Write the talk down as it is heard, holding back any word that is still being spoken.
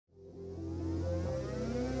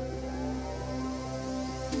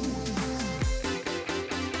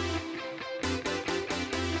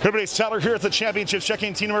Everybody's Tyler here at the championships,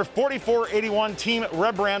 checking team number 4481, Team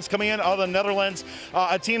Rembrandts, coming in out of the Netherlands.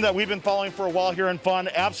 A team that we've been following for a while here in Fun.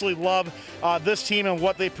 Absolutely love this team and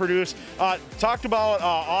what they produce. Talked about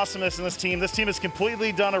awesomeness in this team. This team has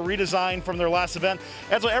completely done a redesign from their last event.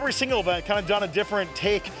 As with every single event, kind of done a different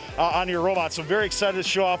take on your robot. So very excited to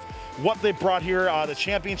show off what they brought here, the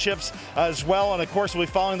championships as well, and of course we'll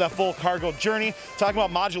be following that full cargo journey, talking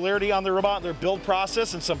about modularity on the robot, their build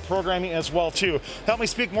process, and some programming as well too. Help me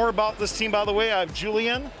speak more about this team, by the way, I have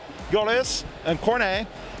Julian, Goris, and Cornet.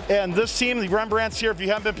 And this team, the Rembrandts here, if you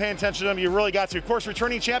haven't been paying attention to them, you really got to. Of course,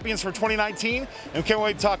 returning champions from 2019, and can't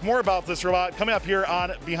wait to talk more about this robot coming up here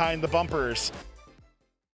on Behind the Bumpers.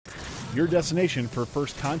 Your destination for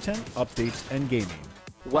first content, updates, and gaming.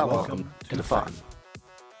 Welcome to the fun.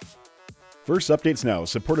 First Updates Now is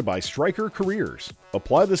supported by Stryker Careers.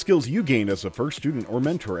 Apply the skills you gained as a first student or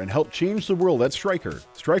mentor and help change the world at Stryker.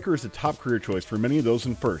 Stryker is the top career choice for many of those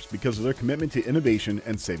in FIRST because of their commitment to innovation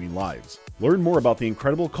and saving lives. Learn more about the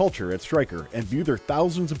incredible culture at Stryker and view their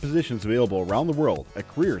thousands of positions available around the world at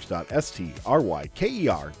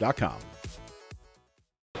careers.stryker.com.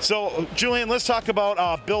 So, Julian, let's talk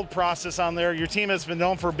about build process on there. Your team has been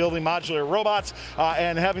known for building modular robots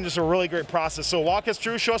and having just a really great process. So walk us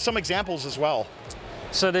through, show us some examples as well.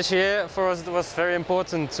 So this year for us it was very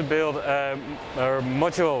important to build a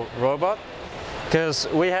modular robot because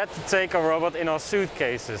we had to take our robot in our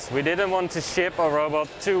suitcases. We didn't want to ship our robot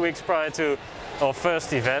 2 weeks prior to our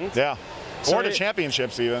first event. Yeah. So or the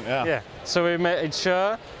championships even, yeah. Yeah, so we made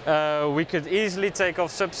sure we could easily take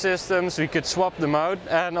off subsystems, we could swap them out,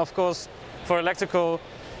 and of course for electrical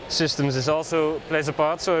systems this also plays a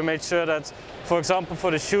part, so we made sure that, for example, for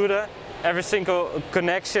the shooter, every single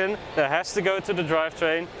connection that has to go to the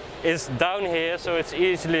drivetrain is down here, so it's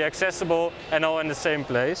easily accessible and all in the same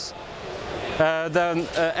place. Then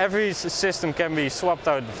every system can be swapped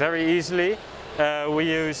out very easily. We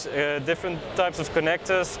use different types of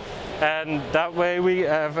connectors, and that way we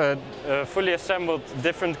have a fully assembled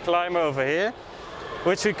different climber over here,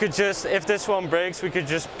 which we could just, if this one breaks, we could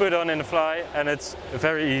just put on in the fly, and it's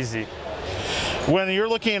very easy. When you're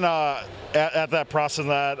looking at that process,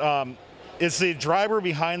 is the driver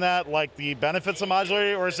behind that like the benefits of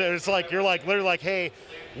modularity, or is it it's like you're like literally like, hey,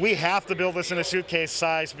 we have to build this in a suitcase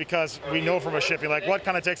size because we know from a shipping, like what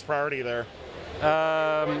kind of takes priority there?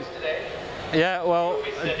 Yeah, well,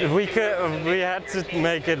 we had to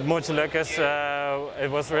make it modular because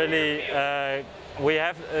it was really, we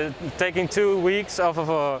have taking 2 weeks off of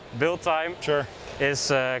our build time. Sure.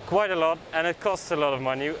 Is quite a lot, and it costs a lot of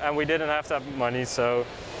money, and we didn't have that money, so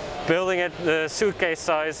building it the suitcase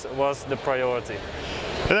size was the priority.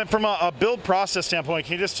 And then from a build process standpoint,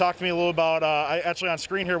 can you just talk to me a little about, actually on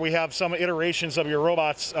screen here we have some iterations of your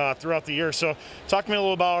robots throughout the year, so talk to me a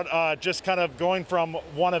little about just kind of going from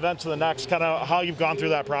one event to the next, kind of how you've gone through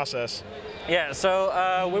that process. Yeah,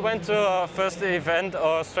 so we went to our first event,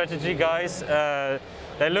 our strategy guys,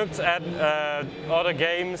 they looked at other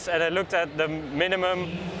games and they looked at the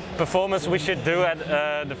minimum performance we should do at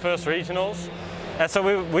the first regionals. And so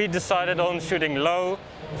we decided on shooting low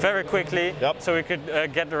very quickly, so we could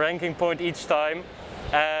get the ranking point each time.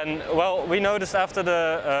 And well, we noticed after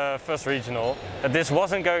the first regional that this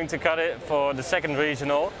wasn't going to cut it for the second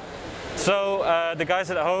regional. So the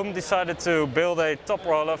guys at home decided to build a top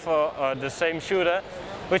roller for the same shooter,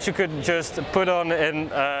 which you could just put on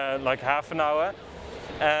in like half an hour,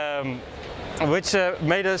 which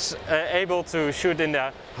made us able to shoot in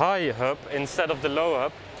the high hub instead of the low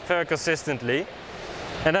hub very consistently.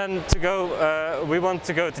 And then to go, we want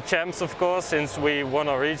to go to champs, of course, since we won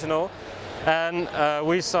our regional. And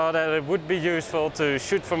we saw that it would be useful to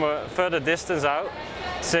shoot from a further distance out,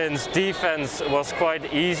 since defense was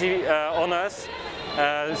quite easy on us,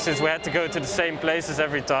 since we had to go to the same places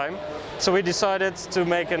every time. So we decided to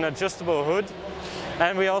make an adjustable hood,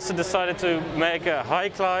 and we also decided to make a high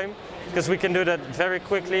climb, because we can do that very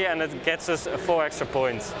quickly and it gets us 4 extra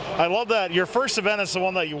points. I love that. Your first event is the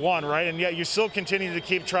one that you won, right? And yet you still continue to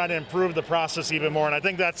keep trying to improve the process even more. And I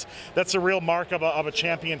think that's a real mark of a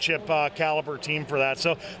championship caliber team for that.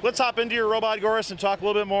 So let's hop into your robot, Goris, and talk a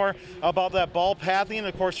little bit more about that ball pathing and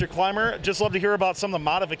of course your climber. Just love to hear about some of the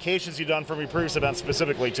modifications you've done from your previous events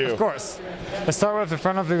specifically too. Of course. Let's start with the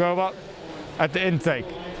front of the robot at the intake.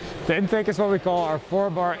 The intake is what we call our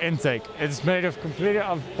 4-bar intake. It's made completely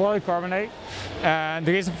of polycarbonate, and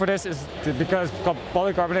the reason for this is because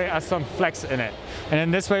polycarbonate has some flex in it. And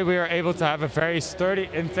in this way we are able to have a very sturdy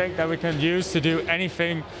intake that we can use to do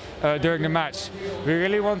anything during the match. We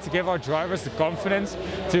really want to give our drivers the confidence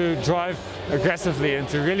to drive aggressively and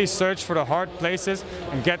to really search for the hard places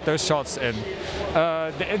and get those shots in.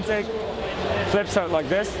 The intake flips out like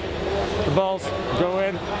this. The balls go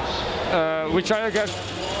in. We try to get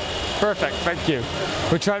perfect. Thank you.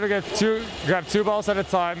 We try to grab 2 balls at a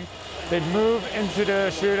time. They move into the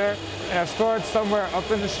shooter and are stored somewhere up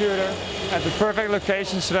in the shooter at the perfect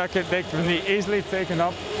location so that they can be easily taken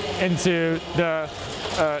up into the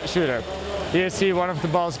shooter. Here you see one of the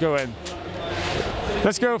balls go in.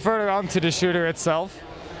 Let's go further on to the shooter itself.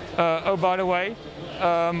 Oh, by the way,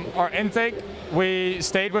 our intake, we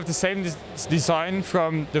stayed with the same design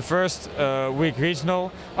from the first week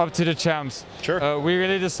regional up to the champs. Sure. We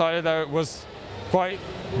really decided that it was quite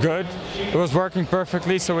good. It was working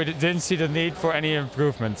perfectly, so we didn't see the need for any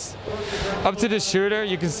improvements. Up to the shooter,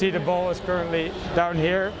 you can see the ball is currently down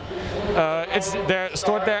here. It's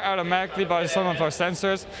stored there automatically by some of our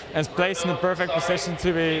sensors and it's placed in the perfect position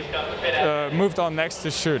to be moved on next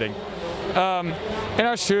to shooting. In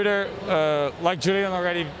our shooter, like Julian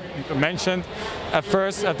already mentioned, at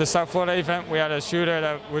first at the South Florida event we had a shooter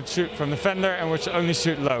that would shoot from the fender and would only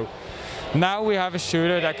shoot low. Now we have a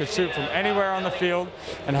shooter that could shoot from anywhere on the field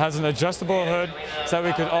and has an adjustable hood so that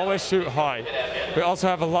we could always shoot high. We also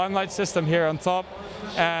have a limelight system here on top,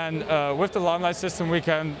 and with the limelight system we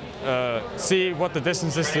can see what the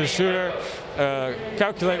distance is to the shooter,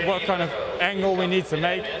 calculate what kind of angle we need to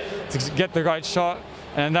make to get the right shot,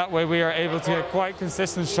 and that way we are able to get quite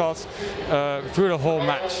consistent shots through the whole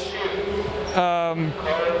match.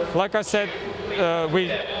 Like I said,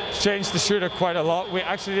 we changed the shooter quite a lot. We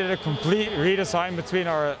actually did a complete redesign between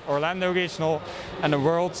our Orlando Regional and the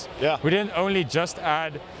Worlds. Yeah. We didn't only just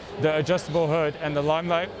add the adjustable hood and the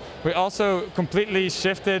limelight, we also completely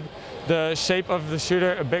shifted the shape of the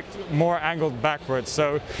shooter a bit more angled backwards,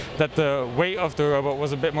 so that the weight of the robot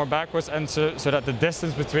was a bit more backwards, and so that the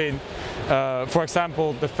distance between, for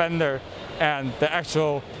example, the fender and the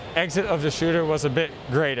actual exit of the shooter was a bit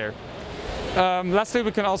greater. Lastly,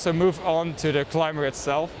 we can also move on to the climber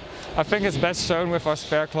itself. I think it's best shown with our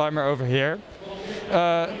spare climber over here.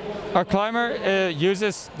 Our climber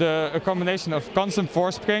uses a combination of constant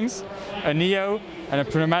force springs, a neo, and a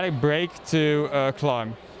pneumatic brake to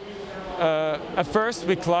climb. At first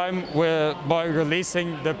we climb by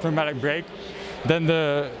releasing the pneumatic brake, then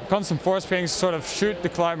the constant force springs sort of shoot the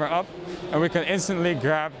climber up and we can instantly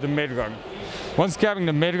grab the mid-rung. Once grabbing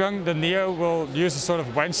the mid-rung, the neo will use a sort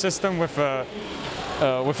of winch system with a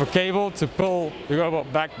cable to pull the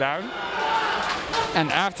robot back down. And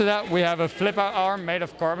after that we have a flip-out arm made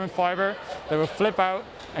of carbon fiber that will flip out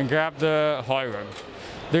and grab the high rung.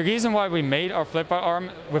 The reason why we made our flip-out arm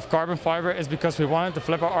with carbon fiber is because we wanted the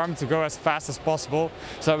flip-out arm to go as fast as possible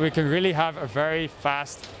so that we can really have a very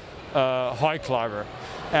fast high climber.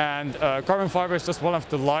 And carbon fiber is just one of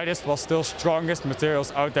the lightest while still strongest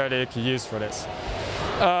materials out there that you can use for this.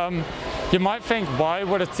 You might think, why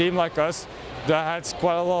would a team like us that has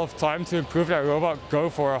quite a lot of time to improve their robot go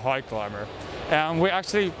for a high climber? And we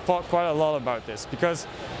actually thought quite a lot about this, because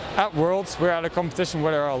at Worlds we're at a competition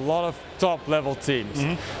where there are a lot of top level teams.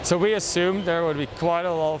 Mm-hmm. So we assumed there would be quite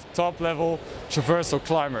a lot of top level traversal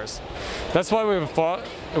climbers. That's why we thought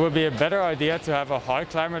it would be a better idea to have a high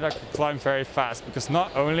climber that could climb very fast, because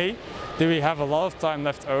not only do we have a lot of time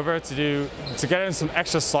left over to get in some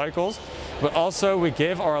extra cycles, but also we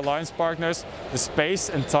give our alliance partners the space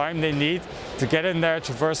and time they need to get in their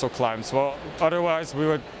traversal climbs. Well, otherwise we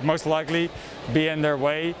would most likely be in their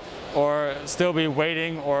way or still be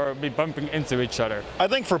waiting or be bumping into each other. I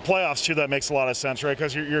think for playoffs too, that makes a lot of sense, right?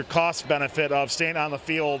 Because your cost benefit of staying on the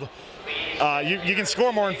field, you can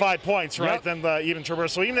score more than 5 points, right, yep, than the even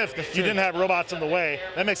traverse. So even if you didn't have robots in the way,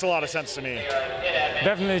 that makes a lot of sense to me.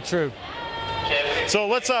 Definitely true. So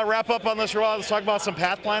let's wrap up on this. Let's talk about some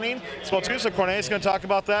path planning. So Cornelius is going to talk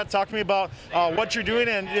about that. Talk to me about what you're doing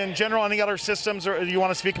and in general, any other systems you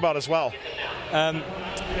want to speak about as well.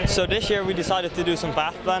 So this year we decided to do some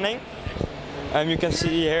path planning. You can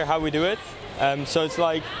see here how we do it. So it's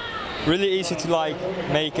like really easy to like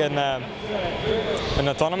make an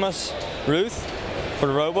autonomous route for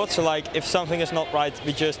the robot. So like if something is not right,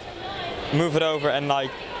 we just move it over and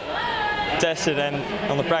like test it and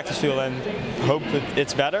on the practice field and hope that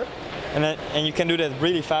it's better. And you can do that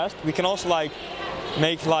really fast. We can also like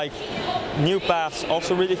make like new paths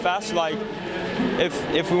also really fast. Like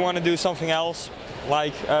if we want to do something else,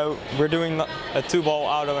 like we're doing a 2-ball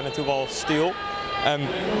auto and a 2-ball steel,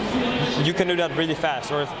 you can do that really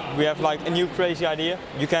fast. Or if we have like a new crazy idea,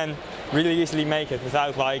 you can really easily make it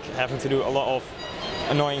without like having to do a lot of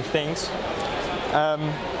annoying things.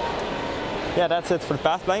 Yeah, that's it for the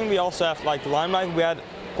path planning. We also have like the limelight. We had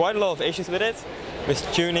quite a lot of issues with it, with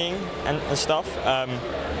tuning and stuff.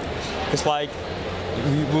 Because like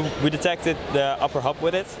we detected the upper hub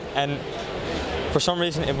with it, and for some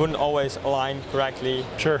reason it wouldn't always align correctly.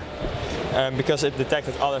 Sure. Because it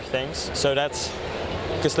detected other things. So that's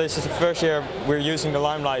because this is the first year we're using the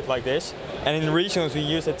limelight like this, and in the regionals we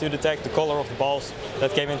used it to detect the color of the balls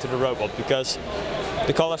that came into the robot, because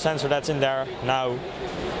the color sensor that's in there now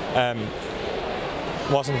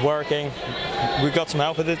wasn't working. We got some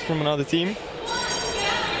help with it from another team.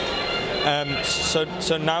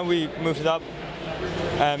 So now we moved it up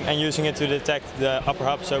and using it to detect the upper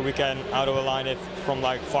hub, so we can auto-align it from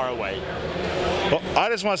like far away. Well, I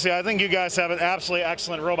just want to say, I think you guys have an absolutely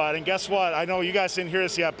excellent robot, and guess what? I know you guys didn't hear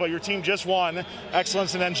this yet, but your team just won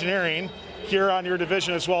Excellence in Engineering here on your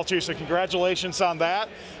division as well too, so congratulations on that.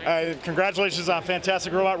 Congratulations on a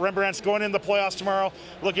fantastic robot. Rembrandts going into the playoffs tomorrow,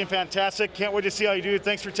 looking fantastic. Can't wait to see how you do.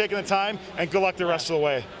 Thanks for taking the time, and good luck the rest of the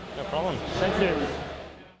way. No problem. Thank you.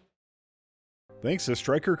 Thanks to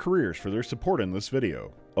Stryker Careers for their support in this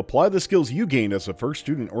video. Apply the skills you gained as a first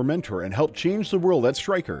student or mentor and help change the world at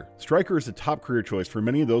Stryker. Stryker is the top career choice for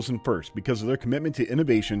many of those in FIRST because of their commitment to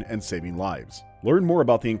innovation and saving lives. Learn more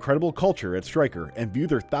about the incredible culture at Stryker and view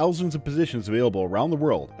their thousands of positions available around the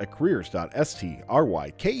world at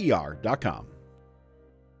careers.stryker.com.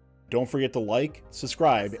 Don't forget to like,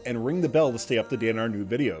 subscribe, and ring the bell to stay up to date on our new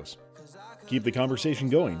videos. Keep the conversation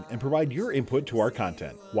going and provide your input to our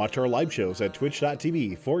content. Watch our live shows at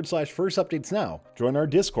twitch.tv/firstupdatesnow. Join our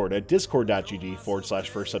Discord at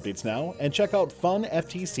discord.gg/firstupdatesnow, and check out Fun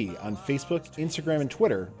FTC on Facebook, Instagram, and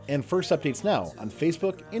Twitter, and First Updates Now on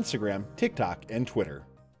Facebook, Instagram, TikTok, and Twitter.